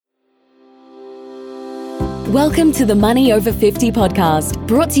Welcome to the Money Over 50 podcast,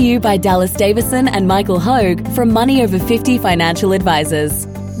 brought to you by Dallas Davison and Michael Hogue from Money Over 50 Financial Advisors.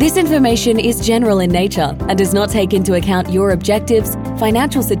 This information is general in nature and does not take into account your objectives,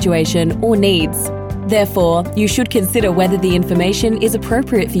 financial situation, or needs. Therefore, you should consider whether the information is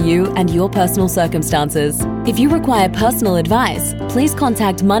appropriate for you and your personal circumstances. If you require personal advice, please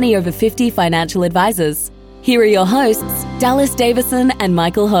contact Money Over 50 Financial Advisors. Here are your hosts, Dallas Davison and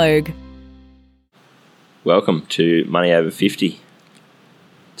Michael Hogue. Welcome to Money Over 50.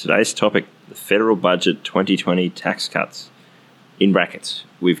 Today's topic, the Federal Budget 2020 tax cuts. In brackets,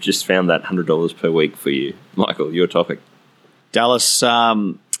 we've just found that $100 per week for you. Michael, your topic. Dallas,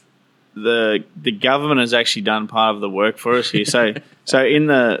 the government has actually done part of the work for us here. So in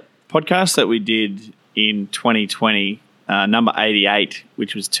the podcast that we did in 2020, number 88,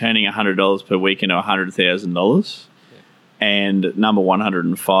 which was turning $100 per week into $100,000, and number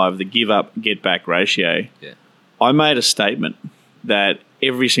 105, the give up, get back ratio, I made a statement that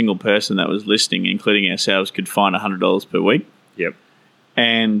every single person that was listening, including ourselves, could find $100 per week. Yep.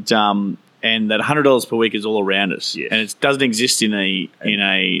 And that $100 per week is all around us. Yes. And it doesn't exist in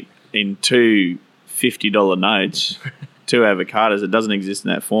two $50 notes, two avocados. It doesn't exist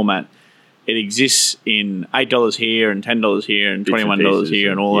in that format. It exists in $8 here and $10 here and $21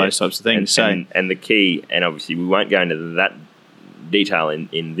 here and all those types of things. And the key, and obviously we won't go into that detail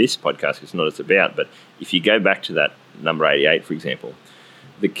in this podcast because it's not what it's about, but if you go back to that number 88, for example,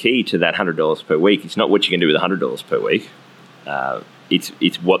 the key to that $100 per week is not what you can do with $100 per week.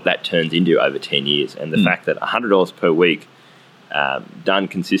 It's what that turns into over 10 years. And the fact that $100 per week done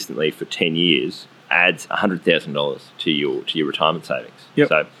consistently for 10 years adds $100,000 to your retirement savings. Yep.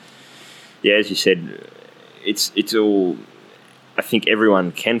 So, yeah, as you said, it's all. I think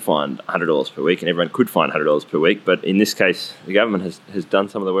everyone can find $100 per week, and everyone could find $100 per week. But in this case, the government has done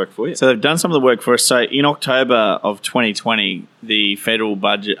some of the work for you. So they've done some of the work for us. So in October of 2020, the federal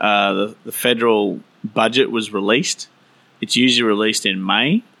budget, the federal budget was released. It's usually released in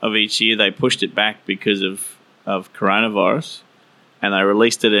May of each year. They pushed it back because of coronavirus, and they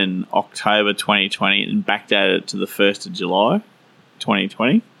released it in October 2020 and backdated it to the 1st of July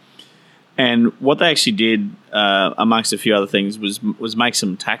 2020. And what they actually did, amongst a few other things, was make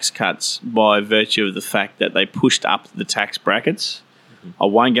some tax cuts by virtue of the fact that they pushed up the tax brackets. I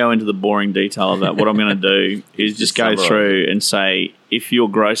won't go into the boring detail of that. What I'm going to do is just go through and say, if your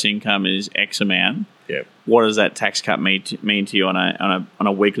gross income is X amount, what does that tax cut mean to you on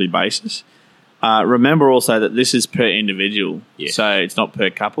a weekly basis? Remember also that this is per individual. Yes. So it's not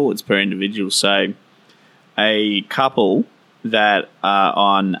per couple, it's per individual. So a couple that are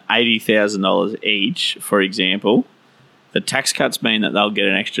on $80,000 each, for example, the tax cuts mean that they'll get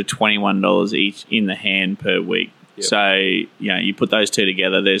an extra $21 each in the hand per week. Yep. So, you put those two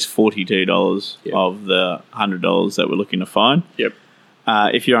together, there's $42 of the $100 that we're looking to find. Yep.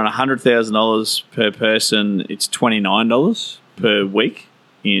 If you're on $100,000 per person, it's $29 per week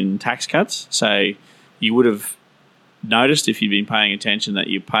in tax cuts. So you would have noticed, if you've been paying attention, that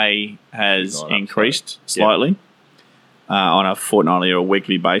your pay has increased slightly on a fortnightly or a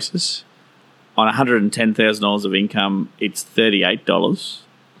weekly basis. On $110,000 of income, it's $38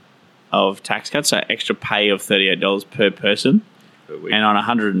 of tax cuts, so extra pay of $38 per person. Per week. And on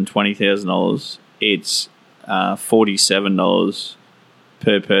 $120,000, it's $47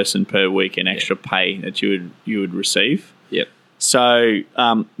 per person per week in extra pay that you would receive. Yep. So,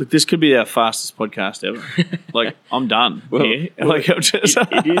 this could be our fastest podcast ever. I'm done here.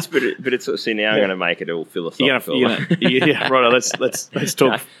 It is, but it's see now I'm going to make it all philosophical. Right. Let's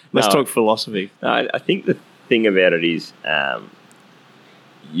talk. Talk philosophy. No, I think the thing about it is,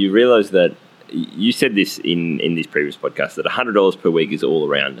 you realise that you said this in this previous podcast that $100 per week is all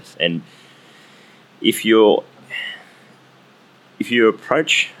around us, and if you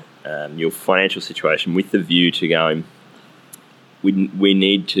approach your financial situation with the view to going,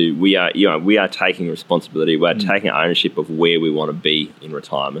 we are taking responsibility. We are taking ownership of where we want to be in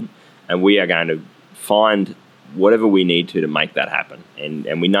retirement, and we are going to find whatever we need to make that happen.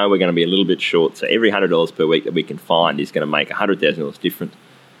 And we know we're going to be a little bit short. So every $100 per week that we can find is going to make $100,000 different.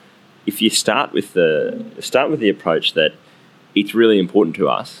 If you start with the approach that it's really important to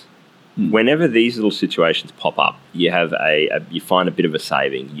us, whenever these little situations pop up, you have you find a bit of a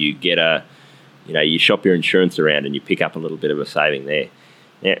saving. You get you shop your insurance around and you pick up a little bit of a saving there.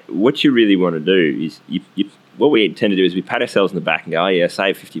 Now, what you really want to do is, what we tend to do is we pat ourselves in the back and go, oh yeah, I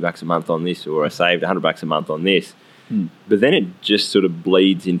saved $50 a month on this, or I saved $100 a month on this. But then it just sort of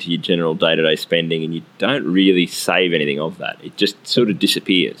bleeds into your general day-to-day spending, and you don't really save anything of that. It just sort of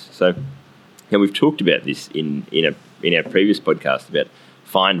disappears. So, we've talked about this in our previous podcast about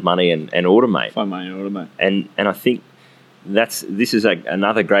find money and automate. Find money and automate. And I think this is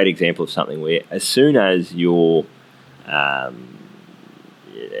another great example of something where as soon as you're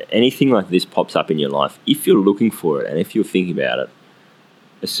anything like this pops up in your life, if you're looking for it and if you're thinking about it,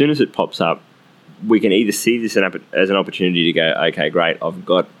 as soon as it pops up, we can either see this as an opportunity to go, okay, great, I've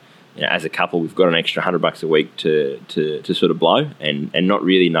got, as a couple, we've got an extra $100 a week to sort of blow and not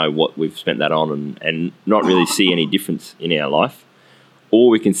really know what we've spent that on and not really see any difference in our life. Or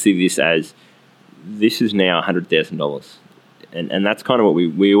we can see this as, this is now $100,000. And that's kind of what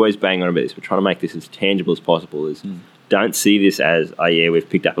we always bang on about this. We're trying to make this as tangible as possible. Don't see this as, oh yeah, we've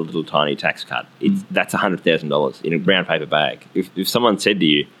picked up a little tiny tax cut. That's $100,000 in a brown paper bag. If someone said to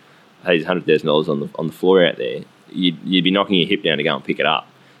you, hey, there's $100,000 on the floor out there, you'd be knocking your hip down to go and pick it up.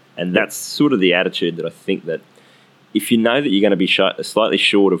 And that's sort of the attitude that I think that if you know that you're going to be slightly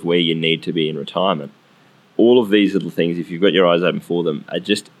short of where you need to be in retirement, all of these little things, if you've got your eyes open for them,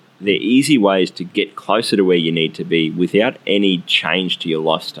 they're easy ways to get closer to where you need to be without any change to your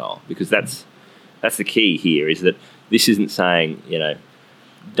lifestyle. Because that's the key here, is that this isn't saying,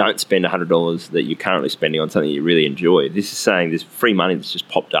 don't spend $100 that you're currently spending on something you really enjoy. This is saying there's free money that's just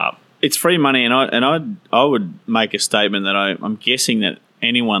popped up. It's free money, and I would make a statement that I'm guessing that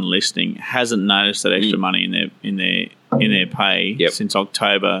anyone listening hasn't noticed that extra money in their pay since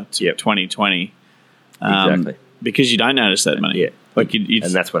October 2020. Exactly. Because you don't notice that money. Yeah.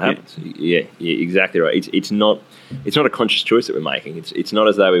 And that's what happens. Yeah, exactly right. It's not a conscious choice that we're making. It's not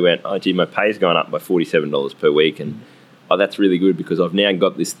as though we went, oh gee, my pay's gone up by $47 per week, and that's really good because I've now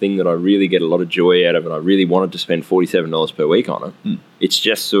got this thing that I really get a lot of joy out of, and I really wanted to spend $47 per week on it. It's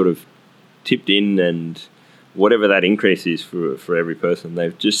just sort of tipped in, and whatever that increase is for every person,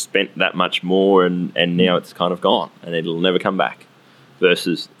 they've just spent that much more, and now it's kind of gone, and it'll never come back.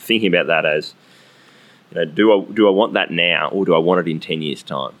 Versus thinking about that as, do I want that now, or do I want it in 10 years'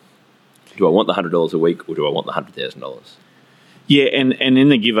 time? Do I want the $100 a week, or do I want the $100,000? Yeah, and in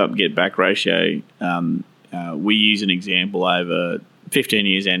the give up, get back ratio, we use an example over 15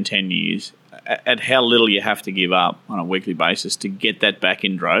 years and 10 years at how little you have to give up on a weekly basis to get that back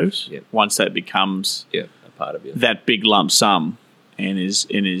in droves. Yep. Once that becomes a part of you, that big lump sum, and is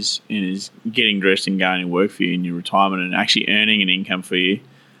getting dressed and going to work for you in your retirement and actually earning an income for you.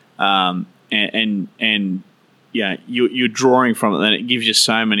 You're drawing from it, and it gives you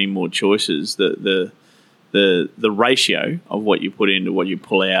so many more choices. The ratio of what you put into what you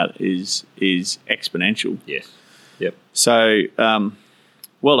pull out is exponential. Yes. Yep. So,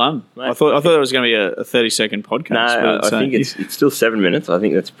 well done. Mate, I thought that was going to be a 30-second podcast. No, I think it's still 7 minutes. I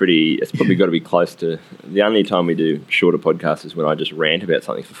think it's probably got to be close to the only time we do shorter podcasts is when I just rant about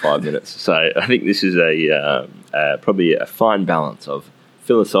something for 5 minutes. So I think this is probably a fine balance of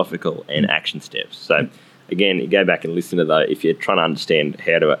philosophical and action steps. So again, you go back and listen to that. If you're trying to understand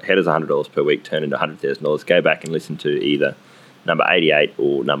how does $100 per week turn into $100,000, go back and listen to either number 88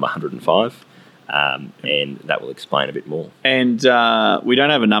 or number 105, and that will explain a bit more. And we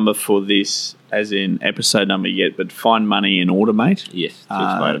don't have a number for this as in episode number yet, but find money and automate. Yes, to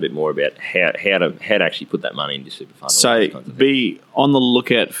explain a bit more about how to actually put that money into super fund. So be on the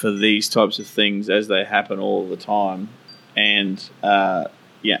lookout for these types of things as they happen all the time. And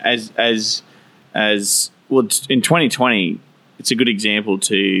as well, in 2020, it's a good example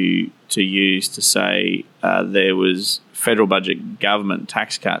to use to say there was federal budget government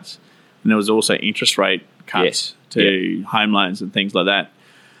tax cuts, and there was also interest rate cuts to home loans and things like that.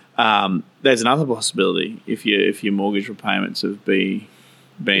 There's another possibility if your mortgage repayments have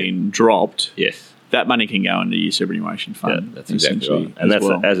been dropped. Yes, that money can go into your superannuation fund. Yeah, that's exactly right. And that's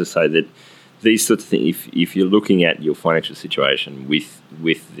as I say that. These sorts of things, if you're looking at your financial situation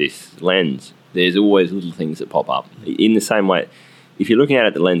with this lens, there's always little things that pop up. In the same way, if you're looking at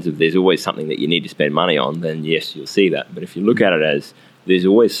it the lens of there's always something that you need to spend money on, then yes, you'll see that. But if you look at it as there's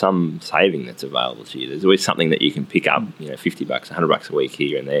always some saving that's available to you, there's always something that you can pick up, $50, $100 a week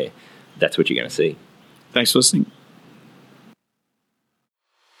here and there, that's what you're going to see. Thanks for listening.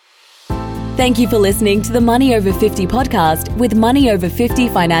 Thank you for listening to the Money Over 50 podcast with Money Over 50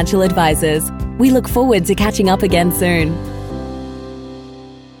 Financial Advisors. We look forward to catching up again soon.